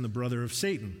sex and the brother of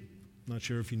Satan. I'm not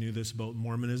sure if you knew this about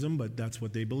Mormonism, but that's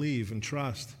what they believe and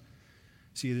trust.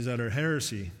 See, it is utter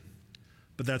heresy.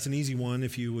 But that's an easy one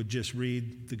if you would just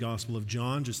read the Gospel of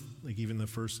John, just like even the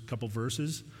first couple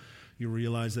verses. You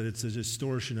realize that it's a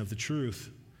distortion of the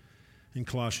truth in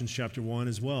Colossians chapter 1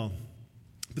 as well.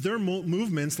 But there are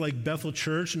movements like Bethel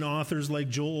Church and authors like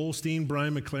Joel Osteen,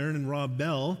 Brian McLaren, and Rob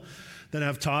Bell that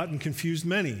have taught and confused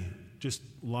many, just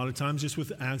a lot of times just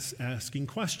with asking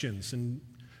questions, and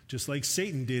just like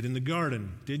Satan did in the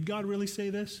garden. Did God really say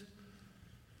this?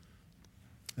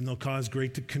 And they'll cause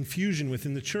great confusion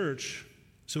within the church.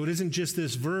 So it isn't just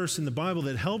this verse in the Bible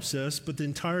that helps us, but the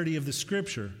entirety of the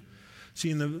Scripture.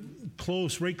 See,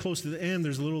 right close to the end,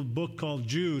 there's a little book called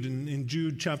Jude. And in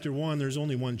Jude chapter 1, there's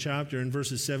only one chapter. In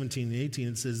verses 17 and 18,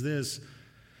 it says this: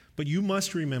 "But you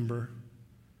must remember,"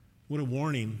 what a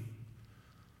warning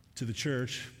to the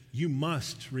church, "you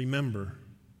must remember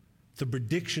the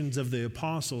predictions of the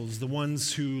apostles, the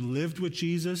ones who lived with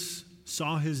Jesus,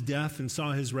 saw his death, and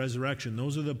saw his resurrection.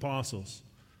 Those are the apostles.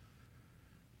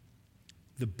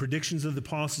 The predictions of the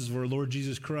apostles of our Lord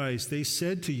Jesus Christ, they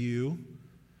said to you,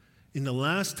 in the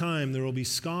last time there will be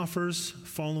scoffers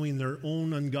following their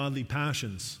own ungodly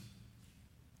passions.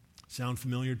 Sound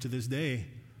familiar to this day?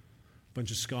 A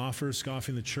bunch of scoffers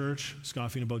scoffing the church,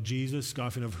 scoffing about Jesus,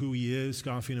 scoffing of who he is,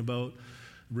 scoffing about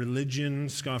religion,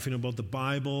 scoffing about the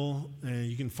Bible, and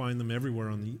you can find them everywhere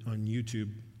on YouTube.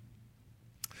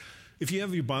 If you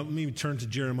have your Bible, maybe turn to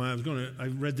Jeremiah. I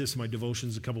read this in my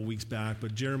devotions a couple weeks back,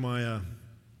 but Jeremiah,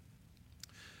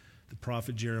 the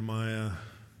prophet Jeremiah.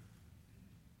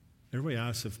 Everybody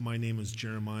asks if my name is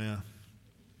Jeremiah.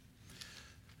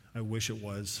 I wish it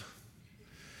was.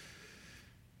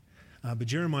 But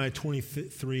Jeremiah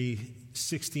 23,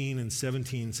 16 and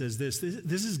 17 says this.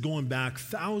 This is going back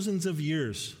thousands of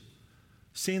years,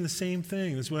 saying the same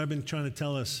thing. That's what I've been trying to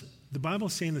tell us. The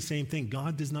Bible's saying the same thing.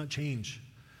 God does not change.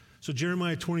 So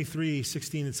Jeremiah 23,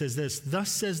 16, it says this. Thus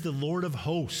says the Lord of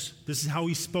hosts. This is how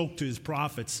he spoke to his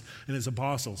prophets and his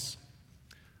apostles.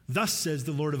 Thus says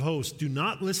the Lord of hosts, do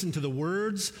not listen to the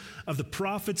words of the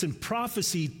prophets and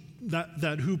prophecy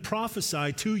that who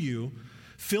prophesy to you,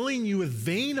 filling you with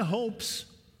vain hopes.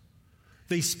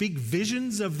 They speak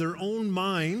visions of their own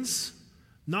minds,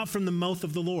 not from the mouth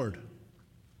of the Lord.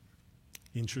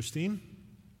 Interesting.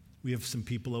 We have some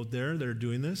people out there that are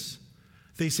doing this.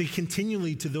 They say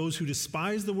continually to those who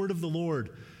despise the word of the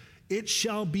Lord, it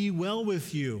shall be well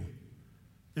with you.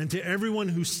 And to everyone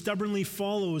who stubbornly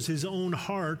follows his own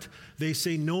heart, they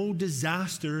say, no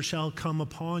disaster shall come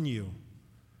upon you.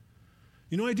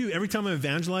 You know what I do? Every time I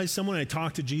evangelize someone, I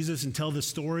talk to Jesus and tell the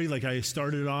story like I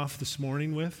started off this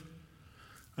morning with.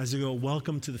 As I go,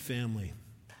 welcome to the family.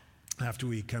 After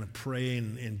we kind of pray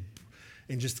and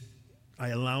just, I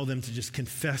allow them to just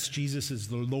confess Jesus as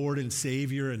their Lord and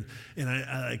Savior. And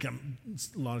I'm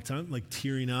a lot of times like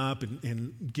tearing up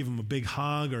and give them a big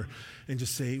hug and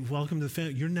just say, welcome to the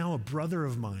family. You're now a brother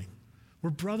of mine. We're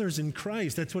brothers in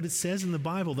Christ. That's what it says in the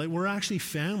Bible, that we're actually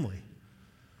family.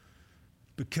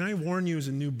 But can I warn you as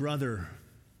a new brother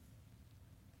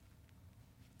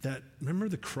that, remember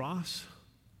the cross?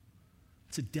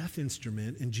 It's a death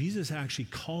instrument, and Jesus actually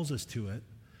calls us to it.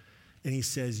 And he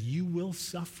says, you will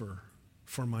suffer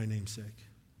for my name's sake.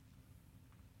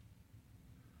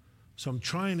 So I'm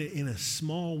trying to, in a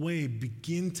small way,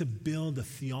 begin to build a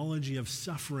theology of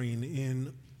suffering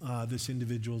in this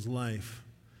individual's life.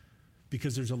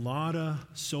 Because there's a lot of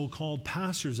so-called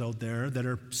pastors out there that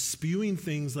are spewing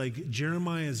things like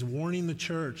Jeremiah is warning the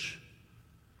church,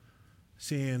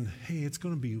 saying, hey, it's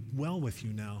going to be well with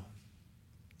you now.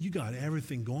 You got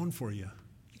everything going for you.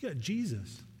 You got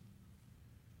Jesus.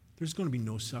 There's going to be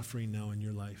no suffering now in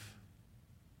your life.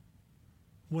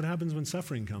 What happens when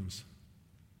suffering comes?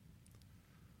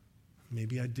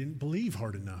 Maybe I didn't believe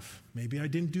hard enough. Maybe I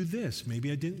didn't do this.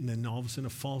 Maybe I didn't. And then all of a sudden a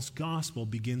false gospel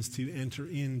begins to enter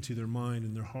into their mind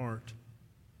and their heart.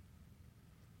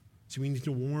 So we need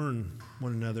to warn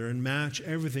one another and match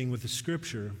everything with the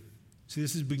Scripture. See,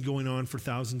 this has been going on for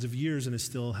thousands of years and is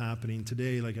still happening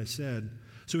today, like I said.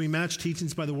 So we match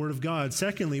teachings by the Word of God.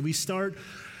 Secondly, we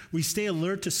stay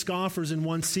alert to scoffers and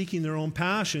ones seeking their own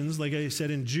passions, like I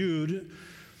said in Jude,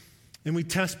 and we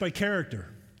test by character.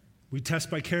 We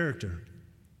test by character.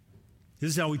 This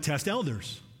is how we test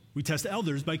elders. We test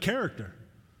elders by character.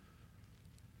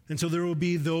 And so there will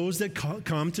be those that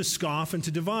come to scoff and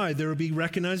to divide. They will be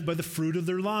recognized by the fruit of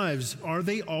their lives. Are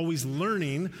they always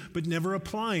learning but never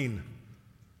applying?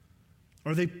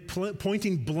 Are they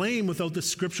pointing blame without the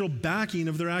scriptural backing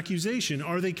of their accusation?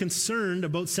 Are they concerned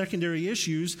about secondary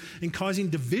issues and causing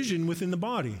division within the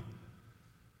body?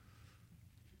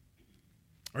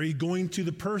 Are you going to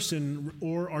the person,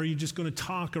 or are you just going to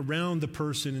talk around the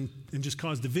person and just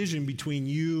cause division between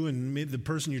you and the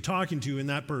person you're talking to and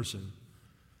that person?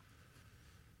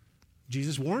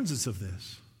 Jesus warns us of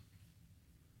this.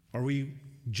 Are we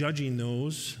judging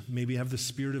those, maybe have the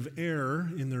spirit of error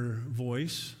in their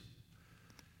voice,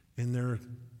 and they're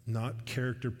not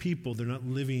character people, they're not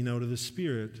living out of the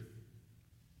Spirit?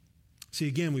 See,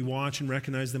 again, we watch and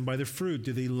recognize them by their fruit.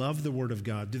 Do they love the Word of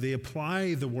God? Do they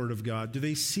apply the Word of God? Do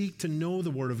they seek to know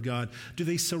the Word of God? Do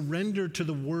they surrender to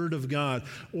the Word of God?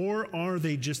 Or are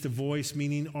they just a voice,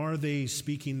 meaning are they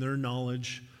speaking their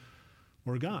knowledge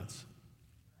or God's?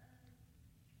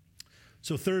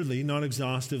 So thirdly, not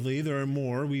exhaustively, there are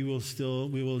more. We will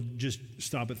just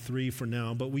stop at 3 for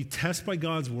now. But we test by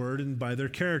God's Word and by their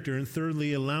character. And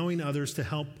thirdly, allowing others to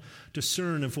help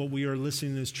discern if what we are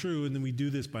listening is true, and then we do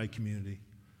this by community.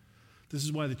 This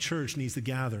is why the church needs to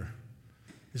gather.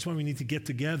 That's why we need to get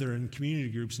together in community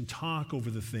groups and talk over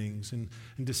the things and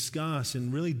discuss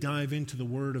and really dive into the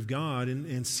Word of God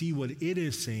and see what it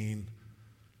is saying.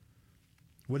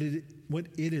 What it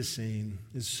is saying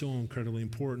is so incredibly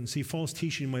important. See, false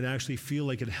teaching might actually feel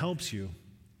like it helps you.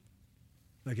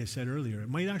 Like I said earlier, it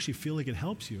might actually feel like it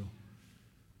helps you.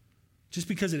 Just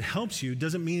because it helps you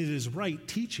doesn't mean it is right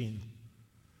teaching.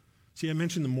 See, I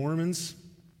mentioned the Mormons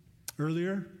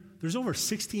earlier. There's over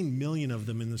 16 million of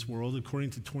them in this world, according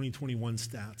to 2021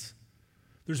 stats.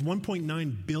 There's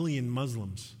 1.9 billion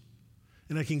Muslims.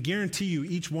 And I can guarantee you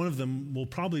each one of them will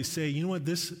probably say, you know what,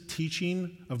 this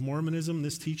teaching of Mormonism,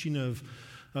 this teaching of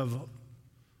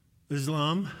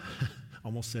Islam,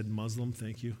 almost said Muslim,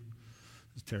 thank you.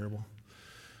 It's terrible.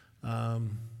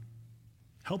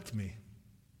 Helped me.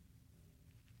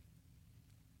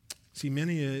 See,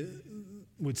 many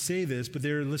would say this, but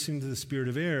they're listening to the spirit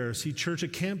of error. See, church,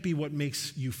 it can't be what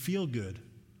makes you feel good.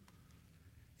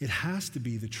 It has to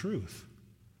be the truth.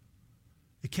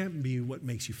 It can't be what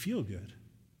makes you feel good.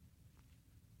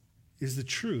 Is the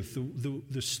truth,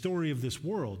 the story of this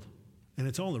world, and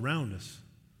it's all around us.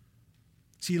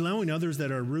 See, allowing others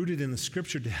that are rooted in the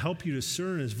Scripture to help you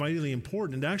discern is vitally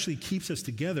important. It actually keeps us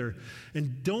together.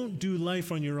 And don't do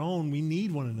life on your own. We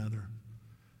need one another.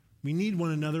 We need one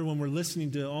another when we're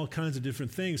listening to all kinds of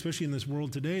different things, especially in this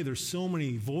world today. There's so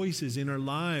many voices in our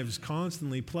lives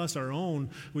constantly, plus our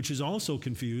own, which is also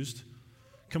confused,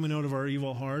 coming out of our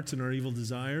evil hearts and our evil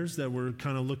desires, that we're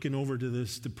kind of looking over to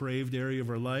this depraved area of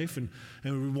our life, and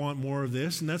we want more of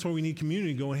this. And that's why we need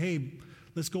community going, hey,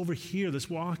 let's go over here.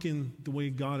 Let's walk in the way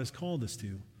God has called us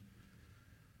to.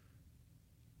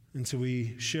 And so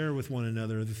we share with one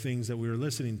another the things that we are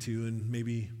listening to, and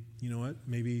maybe, you know what,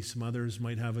 maybe some others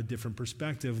might have a different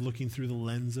perspective looking through the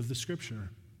lens of the Scripture.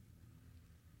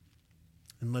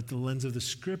 And let the lens of the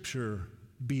Scripture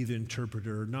be the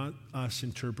interpreter, not us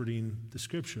interpreting the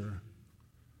Scripture,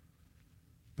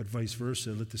 but vice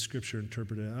versa. Let the Scripture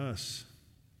interpret us.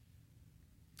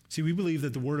 See, we believe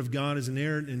that the Word of God is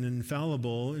inerrant and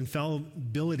infallible.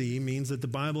 Infallibility means that the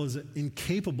Bible is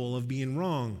incapable of being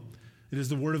wrong. It is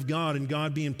the Word of God, and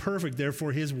God being perfect,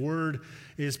 therefore His Word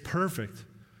is perfect.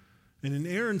 And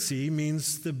inerrancy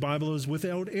means the Bible is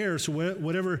without error. So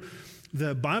whatever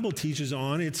the Bible teaches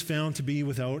on, it's found to be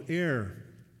without error.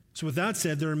 So with that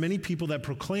said, there are many people that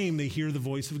proclaim they hear the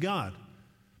voice of God.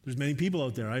 There's many people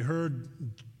out there. I heard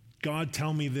God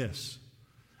tell me this.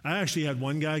 I actually had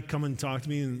one guy come and talk to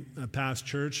me in a past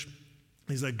church.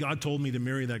 He's like, God told me to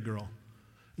marry that girl.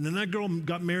 And then that girl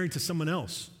got married to someone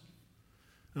else.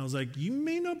 And I was like, you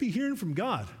may not be hearing from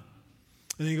God.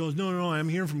 And then he goes, no, I'm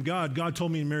hearing from God. God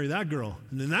told me to marry that girl.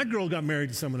 And then that girl got married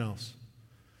to someone else.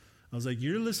 I was like,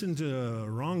 you're listening to a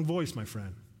wrong voice, my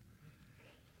friend.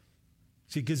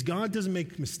 See, because God doesn't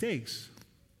make mistakes.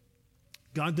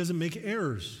 God doesn't make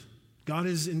errors. God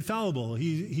is infallible.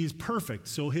 He is perfect.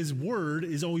 So His Word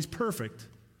is always perfect.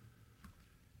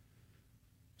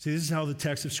 See, this is how the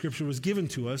text of Scripture was given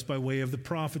to us by way of the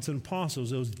prophets and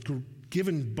apostles. It was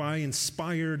given by,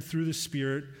 inspired through the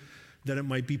Spirit, that it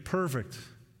might be perfect.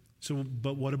 So,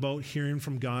 but what about hearing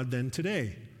from God then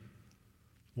today?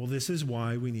 Well, this is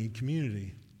why we need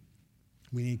community.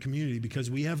 We need community because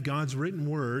we have God's written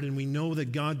word, and we know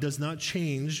that God does not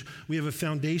change. We have a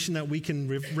foundation that we can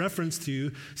reference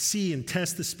to, see and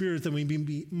test the Spirit that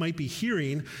we might be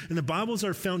hearing. And the Bible is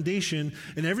our foundation,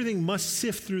 and everything must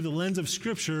sift through the lens of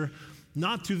Scripture,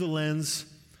 not through the lens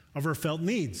of our felt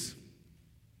needs.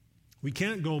 We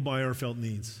can't go by our felt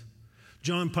needs.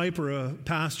 John Piper, a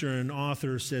pastor and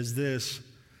author, says this: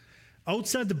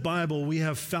 outside the Bible, we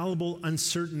have fallible,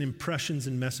 uncertain impressions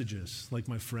and messages. Like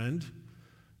my friend,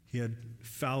 he had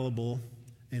fallible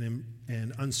and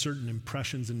uncertain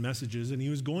impressions and messages, and he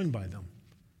was going by them.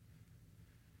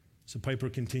 So Piper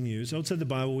continues, outside the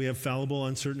Bible, we have fallible,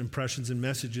 uncertain impressions and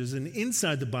messages, and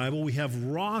inside the Bible, we have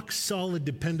rock-solid,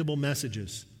 dependable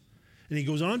messages. And he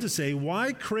goes on to say,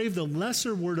 why crave the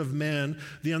lesser word of man,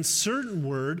 the uncertain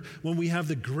word, when we have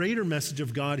the greater message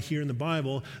of God here in the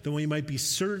Bible, that we might be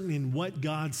certain in what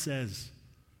God says?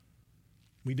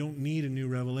 We don't need a new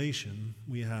revelation.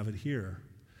 We have it here.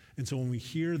 And so when we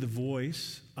hear the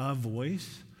voice,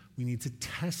 we need to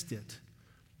test it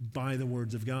by the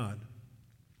words of God.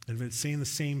 And if it's saying the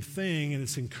same thing and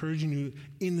it's encouraging you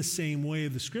in the same way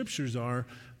the Scriptures are,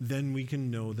 then we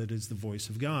can know that it's the voice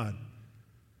of God.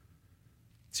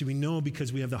 See, we know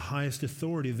because we have the highest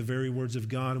authority of the very words of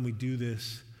God, and we do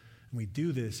this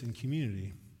in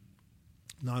community,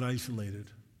 not isolated.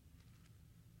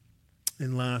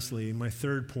 And lastly, my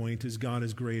third point is God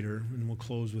is greater, and we'll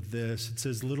close with this. It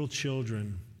says, little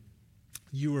children,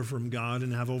 you are from God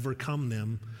and have overcome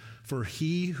them, for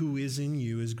he who is in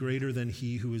you is greater than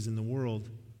he who is in the world.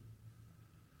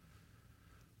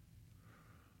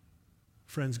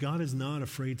 Friends, God is not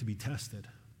afraid to be tested.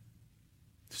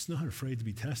 He's not afraid to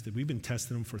be tested. We've been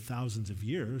testing him for thousands of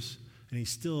years, and he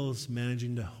still is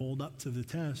managing to hold up to the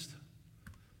test.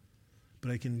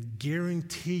 But I can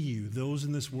guarantee you, those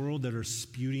in this world that are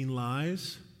spewing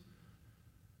lies,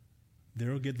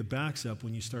 they'll get the backs up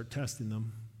when you start testing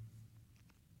them.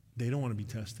 They don't want to be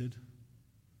tested.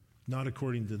 Not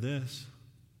according to this.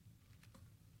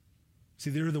 See,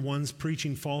 they're the ones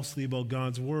preaching falsely about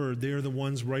God's word. They're the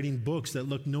ones writing books that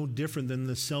look no different than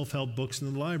the self-help books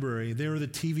in the library. They're the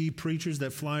TV preachers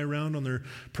that fly around on their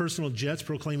personal jets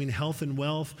proclaiming health and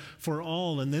wealth for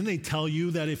all. And then they tell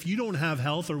you that if you don't have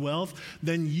health or wealth,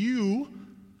 then you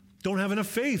don't have enough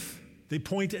faith. They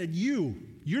point at you.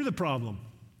 You're the problem.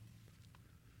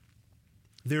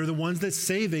 They're the ones that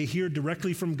say they hear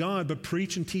directly from God, but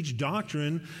preach and teach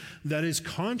doctrine that is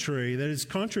contrary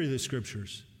to the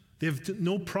Scriptures. They have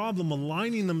no problem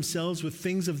aligning themselves with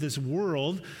things of this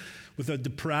world, with the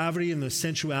depravity and the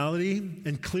sensuality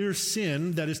and clear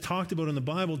sin that is talked about in the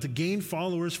Bible to gain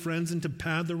followers, friends, and to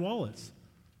pad their wallets.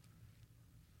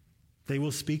 They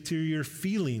will speak to your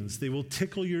feelings. They will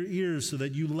tickle your ears so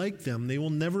that you like them. They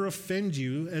will never offend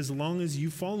you as long as you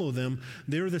follow them.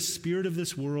 They're the spirit of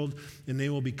this world, and they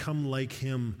will become like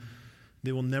him.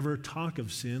 They will never talk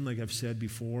of sin, like I've said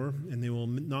before, and they will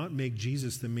not make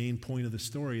Jesus the main point of the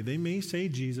story. They may say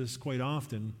Jesus quite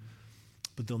often,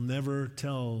 but they'll never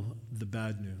tell the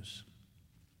bad news.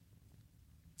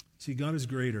 See, God is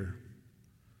greater.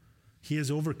 He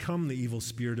has overcome the evil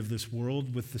spirit of this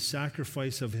world with the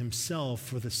sacrifice of himself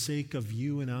for the sake of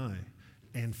you and I,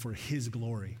 and for his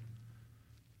glory.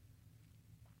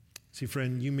 See,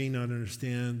 friend, you may not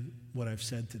understand what I've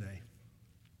said today.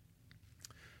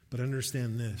 But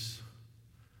understand this,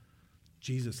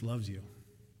 Jesus loves you.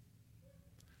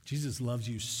 Jesus loves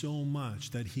you so much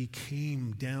that he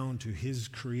came down to his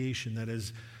creation that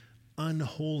is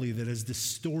unholy, that has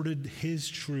distorted his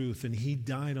truth, and he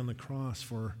died on the cross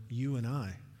for you and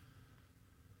I.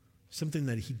 Something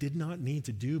that he did not need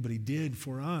to do, but he did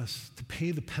for us, to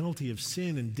pay the penalty of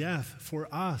sin and death for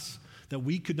us that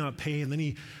we could not pay. And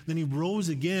then he rose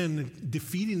again,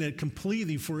 defeating it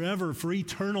completely forever for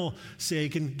eternal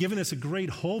sake, and giving us a great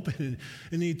hope in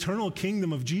the eternal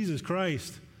kingdom of Jesus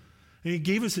Christ. And he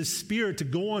gave us his Spirit to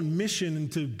go on mission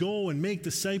and to go and make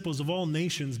disciples of all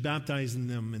nations, baptizing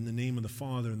them in the name of the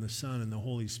Father and the Son and the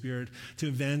Holy Spirit, to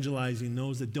evangelizing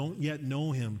those that don't yet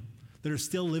know him, that are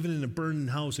still living in a burning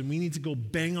house. And we need to go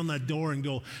bang on that door and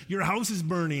go, your house is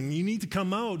burning. You need to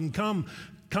come out and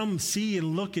come see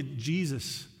and look at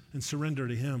Jesus and surrender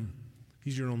to him.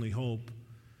 He's your only hope.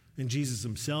 And Jesus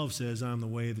himself says, I'm the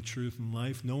way, the truth, and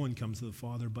life. No one comes to the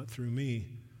Father but through me.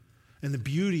 And the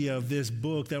beauty of this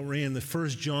book that we're in, the 1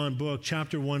 John book,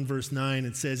 chapter 1, verse 9,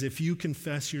 it says, if you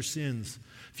confess your sins,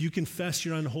 if you confess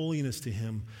your unholiness to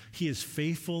him, he is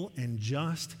faithful and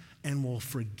just and will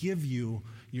forgive you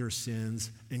your sins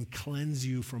and cleanse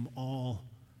you from all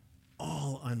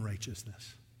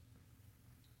unrighteousness.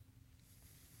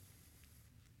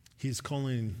 He is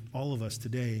calling all of us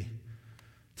today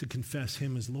to confess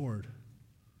him as Lord.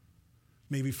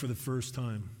 Maybe for the first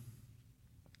time.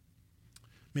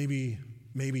 Maybe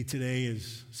today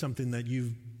is something that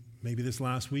maybe this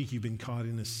last week you've been caught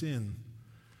in a sin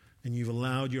and you've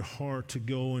allowed your heart to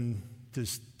go in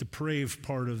this depraved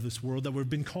part of this world that we've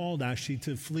been called actually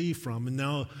to flee from. And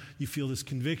now you feel this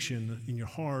conviction in your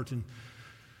heart, and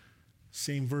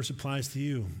same verse applies to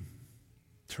you.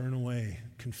 Turn away,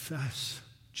 confess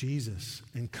Jesus,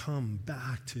 and come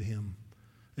back to him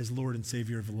as Lord and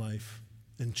Savior of life,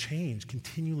 and change,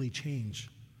 continually change.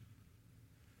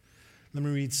 Let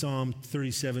me read Psalm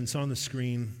 37. It's on the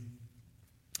screen.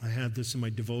 I had this in my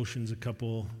devotions a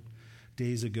couple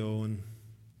days ago, and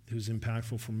it was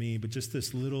impactful for me. But just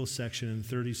this little section in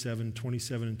 37,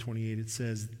 27, and 28, it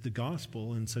says the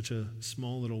gospel in such a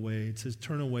small little way. It says,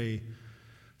 turn away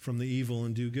from the evil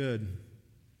and do good.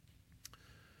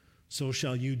 So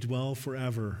shall you dwell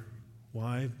forever.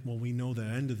 Why? Well, we know the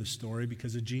end of the story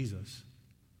because of Jesus.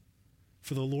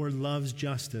 For the Lord loves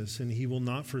justice, and he will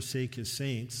not forsake his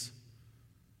saints,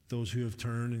 those who have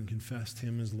turned and confessed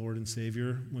him as Lord and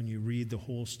Savior. When you read the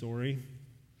whole story,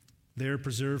 they are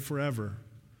preserved forever,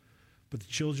 but the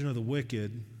children of the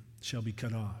wicked shall be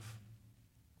cut off.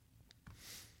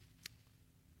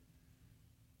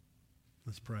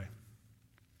 Let's pray.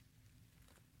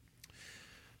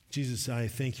 Jesus, I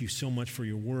thank you so much for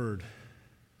your word,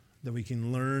 that we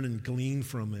can learn and glean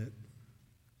from it,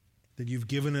 that you've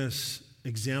given us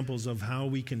examples of how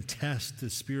we can test the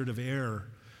spirit of error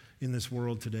in this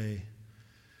world today.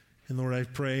 And Lord, I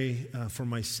pray for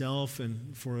myself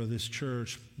and for this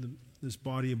church, this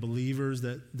body of believers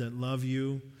that love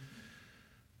you.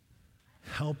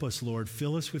 Help us, Lord.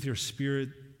 Fill us with your Spirit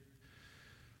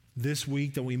this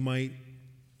week that we might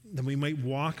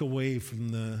walk away from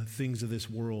the things of this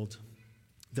world,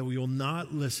 that we will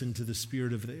not listen to the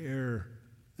spirit of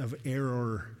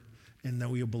error, and that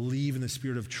we will believe in the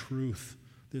spirit of truth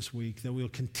this week, that we will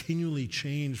continually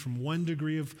change from one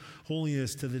degree of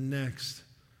holiness to the next,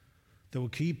 that we'll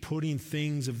keep putting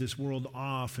things of this world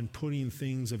off and putting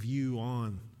things of you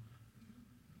on.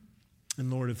 And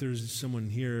Lord, if there's someone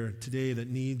here today that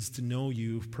needs to know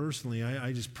you personally,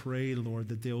 I just pray, Lord,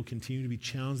 that they will continue to be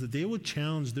challenged, that they will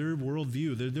challenge their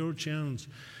worldview, that they will challenge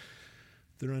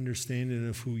their understanding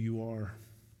of who you are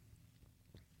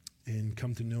and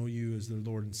come to know you as their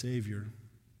Lord and Savior.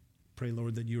 Pray,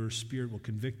 Lord, that your Spirit will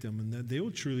convict them and that they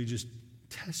will truly just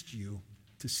test you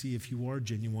to see if you are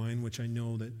genuine, which I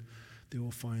know that they will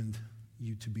find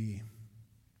you to be.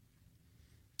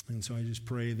 And so I just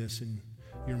pray this in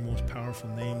your most powerful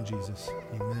name, Jesus.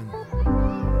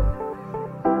 Amen.